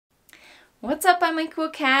What's up, all my cool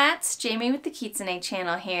cats? Jamie with the Kitsune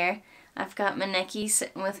channel here. I've got Maneki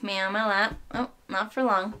sitting with me on my lap. Oh, not for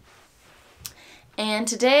long. And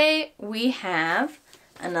today we have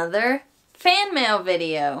another fan mail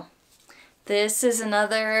video. This is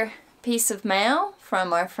another piece of mail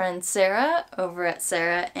from our friend Sarah over at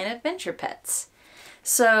Sarah and Adventure Pets.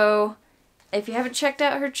 So if you haven't checked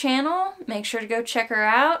out her channel, make sure to go check her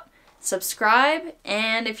out. Subscribe,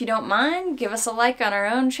 and if you don't mind, give us a like on our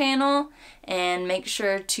own channel, and make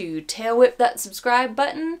sure to tail whip that subscribe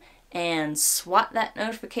button and swat that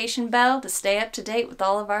notification bell to stay up to date with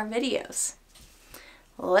all of our videos.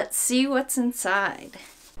 Let's see what's inside.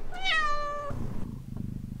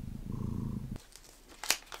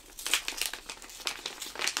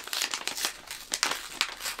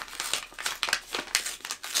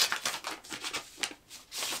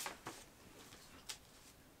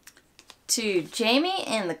 To Jamie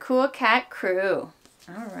and the Cool Cat crew.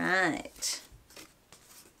 Alright.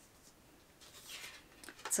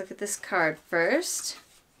 Let's look at this card first.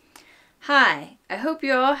 Hi, I hope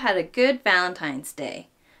you all had a good Valentine's Day.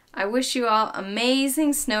 I wish you all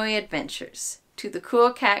amazing snowy adventures. To the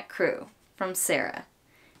Cool Cat crew. From Sarah.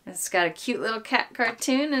 And it's got a cute little cat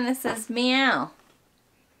cartoon and it says meow.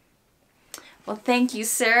 Well, thank you,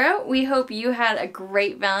 Sarah. We hope you had a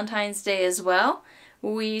great Valentine's Day as well.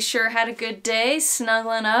 We sure had a good day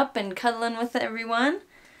snuggling up and cuddling with everyone.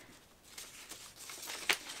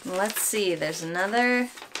 Let's see, there's another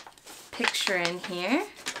picture in here.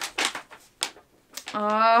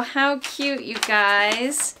 Oh, how cute, you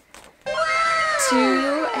guys.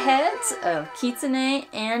 Two heads of Kitsune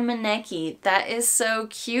and Maneki. That is so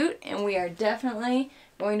cute, and we are definitely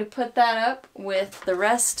going to put that up with the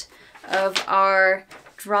rest of our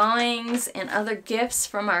drawings and other gifts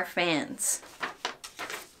from our fans.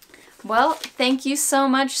 Well, thank you so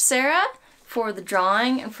much, Sarah, for the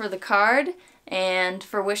drawing and for the card and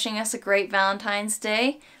for wishing us a great Valentine's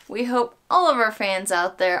Day. We hope all of our fans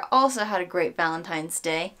out there also had a great Valentine's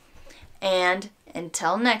Day. And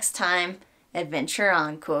until next time, adventure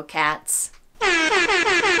on, cool cats. Come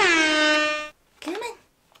on.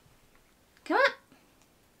 Come on.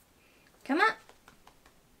 Come on.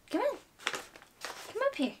 Come on. Come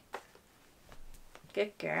up here.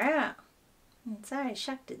 Good girl. I'm sorry I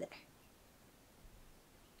shocked you there.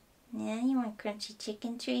 Yeah, you want a crunchy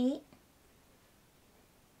chicken treat?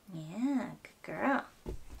 Yeah, good girl.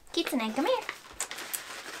 Kitsune, come here.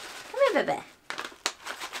 Come here, baby.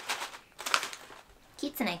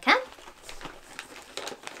 Kitsune, come.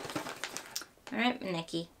 Alright,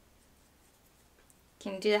 Maneki.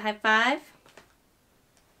 Can you do the high five?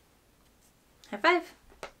 High five.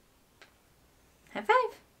 High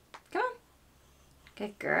five. Come on.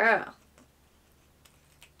 Good girl.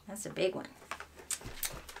 That's a big one.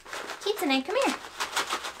 Kitsune, come here.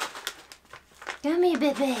 Come here,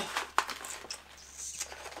 baby.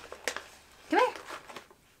 Come here.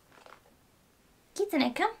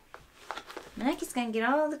 Kitsune, come. Maneki's gonna get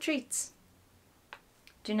all the treats.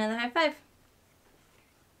 Do another high five.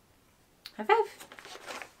 High five.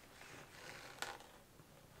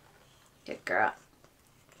 Good girl.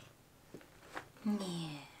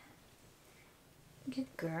 Yeah.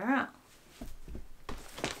 Good girl.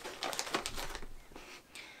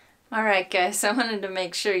 Alright guys, I wanted to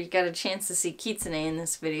make sure you got a chance to see Kitsune in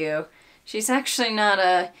this video. She's actually not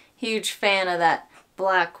a huge fan of that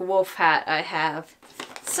black wolf hat I have.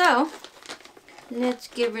 So, let's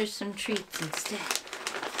give her some treats instead.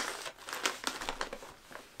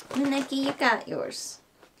 Maneki, you got yours.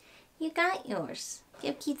 You got yours.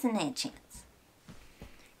 Give Kitsune a chance.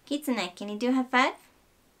 Kitsune, can you do a high five?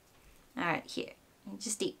 Alright, here. You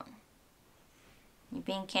just eat one. You're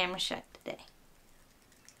being camera shy today.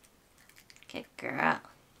 Good girl.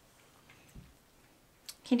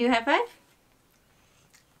 Can you do a high five?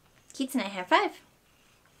 Kitsune, high five.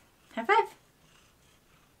 High five.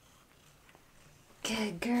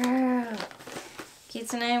 Good girl.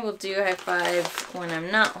 Kitsune will do a high five when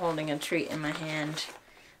I'm not holding a treat in my hand.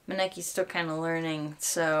 Maneki's still kind of learning,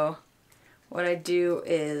 so what I do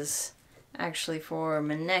is actually for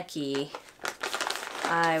Maneki,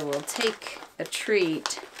 I will take a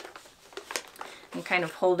treat and kind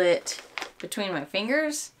of hold it between my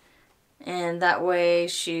fingers, and that way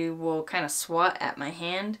she will kind of swat at my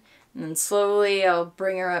hand, and then slowly I'll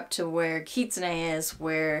bring her up to where Kitsune is,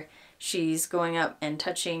 where she's going up and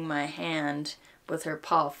touching my hand with her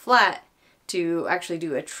paw flat to actually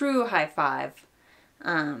do a true high five.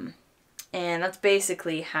 And that's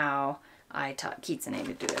basically how I taught Kitsune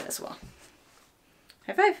to do it as well.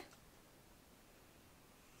 High five.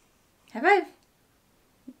 High five.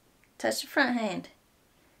 Touch the front hand.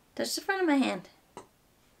 Touch the front of my hand.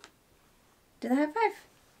 Do the high five.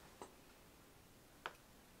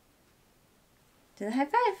 Do the high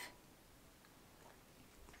five.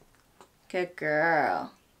 Good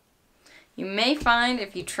girl. You may find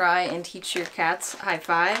if you try and teach your cats high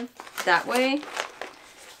five that way,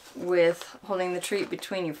 with holding the treat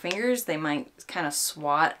between your fingers, they might kind of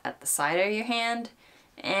swat at the side of your hand.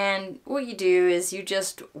 And what you do is you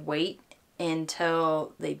just wait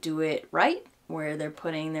until they do it right, where they're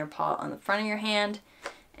putting their paw on the front of your hand.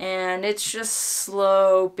 And it's just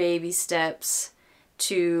slow baby steps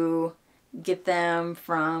to get them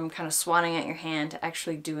from kind of swatting at your hand to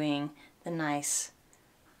actually doing the nice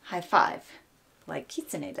high five, like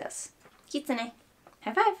Kitsune does. Kitsune,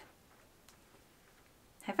 high five.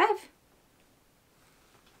 High five.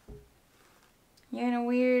 You're in a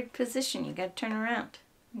weird position. You gotta turn around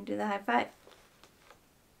and do the high five.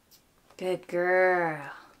 Good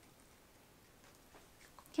girl.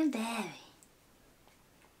 Good baby.